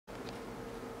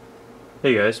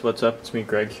Hey guys, what's up? It's me,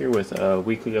 Greg, here with a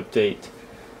weekly update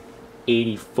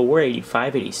 84,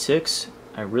 85, 86.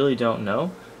 I really don't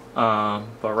know.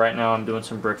 But right now I'm doing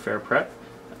some BrickFair prep.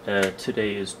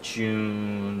 Today is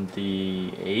June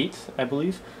the 8th, I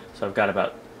believe. So I've got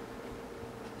about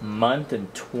a month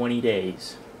and 20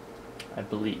 days, I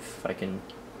believe, if I can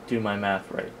do my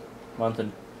math right.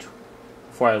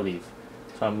 Before I leave.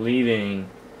 So I'm leaving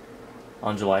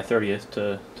on July 30th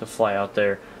to fly out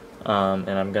there, and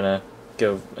I'm gonna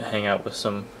go hang out with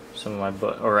some of my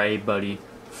a buddy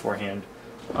beforehand.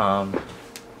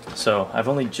 So I've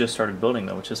only just started building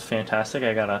though, which is fantastic.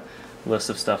 I got a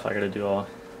list of stuff I gotta do.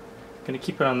 Gonna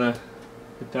keep it on the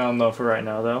down low for right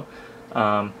now though.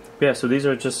 Yeah, so these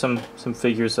are just some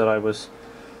figures that I was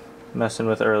messing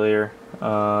with earlier.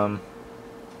 Gonna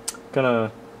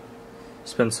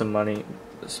spend some money.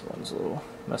 This one's a little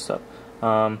messed up.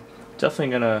 Definitely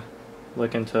gonna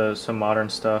look into some modern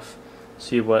stuff,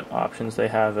 see what options they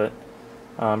have at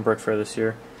BrickFair this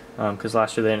year, because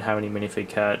last year they didn't have any minifig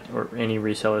cat or any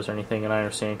resellers or anything, and I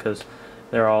understand because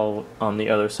they're all on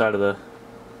the other side of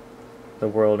the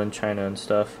world in China and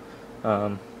stuff. Yeah,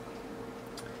 I'm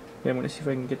gonna see if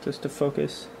I can get this to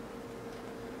focus.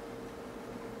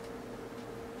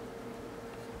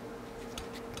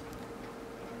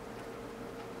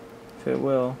 If it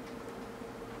will.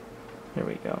 Here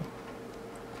we go.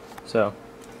 So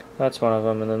that's one of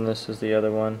them, and then this is the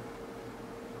other one.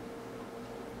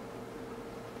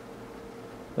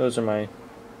 Those are my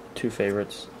two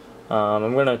favorites.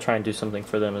 I'm gonna try and do something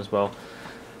for them as well.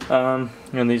 And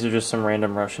these are just some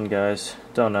random Russian guys.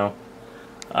 Don't know.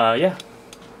 Yeah.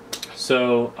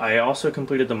 So I also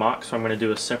completed the mock, so I'm gonna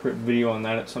do a separate video on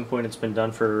that at some point. It's been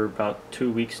done for about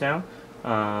 2 weeks now.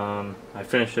 I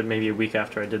finished it maybe a week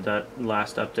after I did that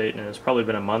last update, and it's probably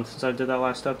been a month since I did that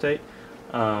last update.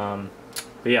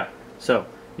 But yeah, so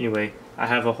anyway, I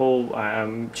have a whole,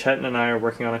 Chet and I are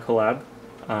working on a collab.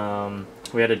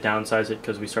 We had to downsize it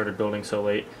because we started building so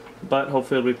late, but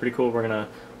hopefully it'll be pretty cool. We're going to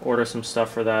order some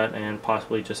stuff for that and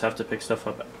possibly just have to pick stuff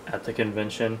up at the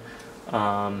convention.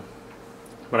 But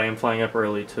I am flying up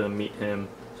early to meet him,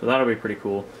 so that'll be pretty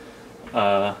cool.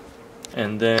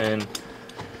 And then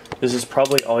this is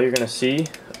probably all you're going to see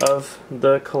of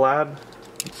the collab,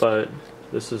 but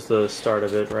this is the start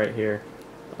of it right here.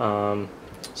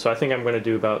 So I think I'm going to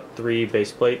do about 3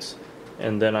 base plates,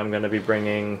 and then I'm going to be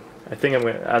bringing,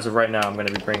 as of right now, I'm going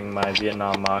to be bringing my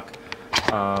Vietnam mock.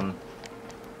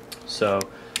 So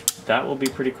that will be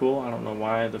pretty cool. I don't know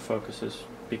why the focus is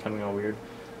becoming all weird.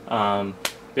 Yeah, I'm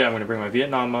going to bring my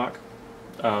Vietnam mock,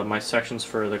 my sections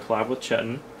for the collab with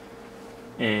Chetan,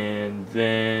 and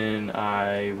then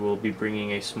I will be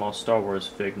bringing a small Star Wars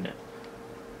Fignet.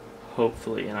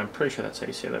 Hopefully, and I'm pretty sure that's how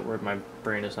you say that word. My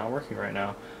brain is not working right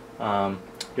now.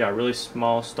 Yeah, really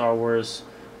small Star Wars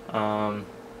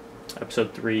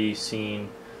Episode 3 scene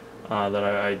that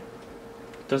I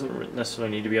doesn't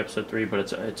necessarily need to be Episode 3,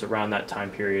 but it's around that time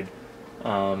period.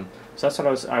 So that's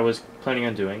what I was planning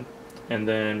on doing, and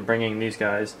then bringing these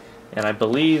guys. And I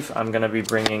believe I'm gonna be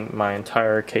bringing my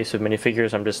entire case of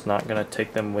minifigures. I'm just not gonna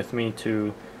take them with me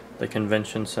to the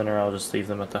convention center. I'll just leave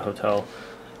them at the hotel.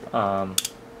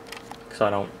 Because I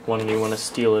don't want anyone to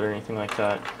steal it or anything like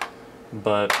that.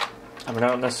 But I mean, I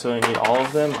don't necessarily need all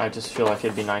of them. I just feel like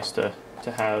it'd be nice to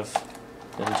have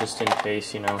them just in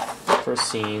case, you know, for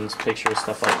scenes, pictures,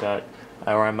 stuff like that.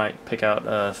 Or I might pick out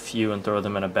a few and throw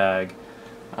them in a bag.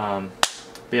 But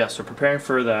yeah, so preparing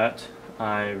for that,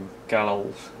 I've got a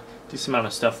decent amount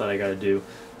of stuff that I gotta do.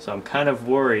 So I'm kind of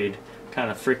worried, kind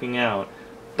of freaking out,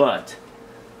 but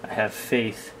I have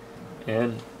faith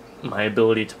in my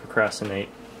ability to procrastinate.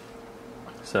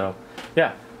 So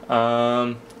yeah,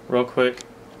 real quick,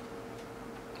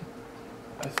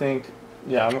 I think,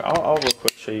 yeah, I'll real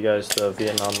quick show you guys the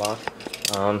Vietnam mock.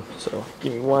 So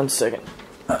give me 1 second.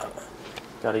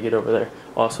 Gotta get over there.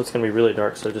 Also, it's gonna be really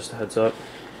dark, so just a heads up.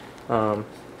 But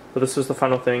this is the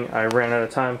final thing. I ran out of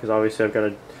time because obviously I've got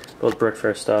to build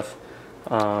BrickFair stuff.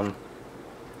 But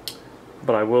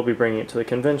I will be bringing it to the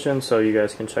convention, so you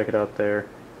guys can check it out there.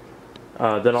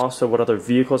 Then also what other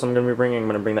vehicles I'm going to be bringing. I'm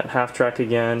going to bring that half-track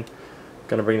again. I'm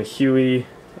going to bring the Huey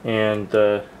and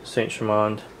the Saint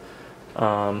Chamond.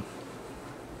 And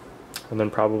then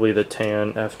probably the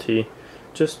Tan FT,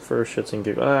 just for shits and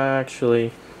giggles.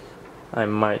 Actually, I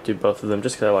might do both of them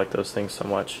just because I like those things so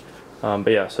much. But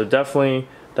yeah, so definitely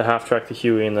the half-track, the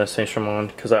Huey, and the Saint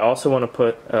Chamond, because I also want to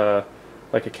put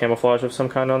like a camouflage of some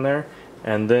kind on there.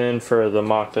 And then for the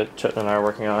mock that Chet and I are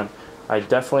working on, I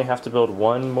definitely have to build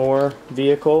one more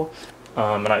vehicle.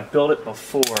 And I built it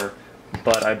before,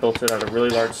 but I built it at a really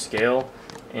large scale,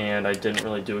 and I didn't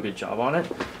really do a good job on it.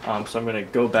 So I'm going to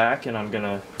go back and I'm going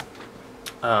to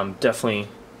definitely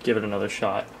give it another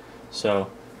shot. So,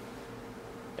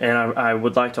 and I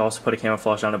would like to also put a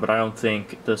camouflage on it, but I don't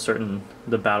think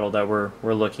the battle that we're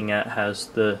looking at has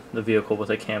the vehicle with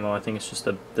a camo. I think it's just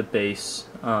the base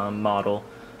model.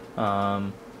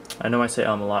 I know I say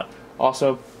a lot.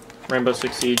 Also, Rainbow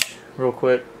Six Siege, real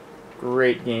quick,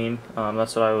 great game.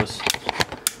 That's what I was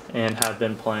and have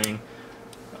been playing.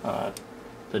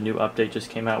 The new update just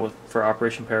came out for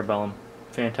Operation Parabellum.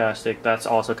 Fantastic. That's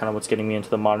also kind of what's getting me into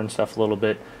the modern stuff a little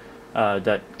bit.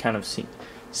 That kind of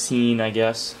scene, I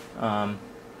guess.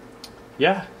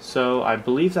 Yeah, so I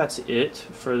believe that's it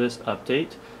for this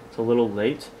update. It's a little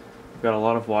late. I've got a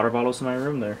lot of water bottles in my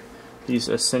room there. These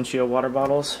Essentia water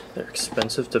bottles, they're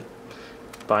expensive to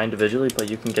buy individually, but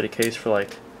you can get a case for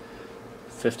like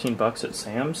 15 bucks at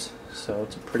Sam's, so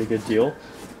it's a pretty good deal.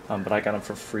 But I got them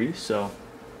for free, so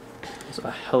it's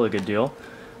a hella good deal.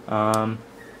 I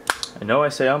know I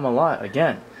say a lot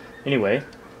again. Anyway,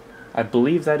 I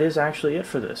believe that is actually it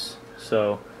for this.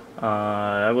 So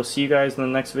I will see you guys in the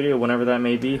next video, whenever that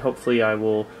may be. Hopefully I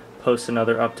will post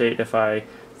another update if I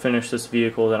finish this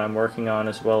vehicle that I'm working on,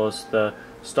 as well as the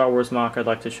Star Wars MOC. I'd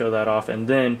like to show that off, and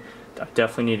then I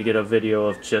definitely need to get a video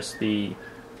of just the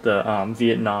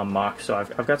Vietnam MOC. So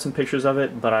I've got some pictures of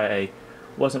it, but I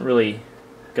wasn't really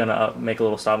gonna make a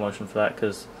little stop motion for that,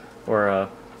 or a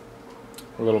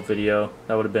little video.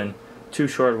 That would have been too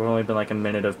short. It would have only been like a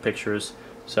minute of pictures.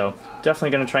 So definitely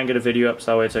going to try and get a video up,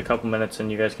 so that way it's a couple minutes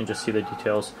and you guys can just see the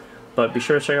details. But be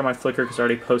sure to check out my Flickr, because I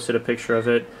already posted a picture of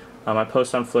it. I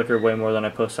post on Flickr way more than I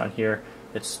post on here.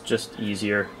 It's just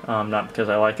easier, not because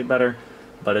I like it better,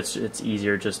 but it's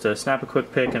easier just to snap a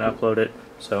quick pic and upload it.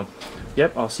 So,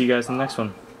 yep, I'll see you guys in the next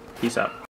one. Peace out.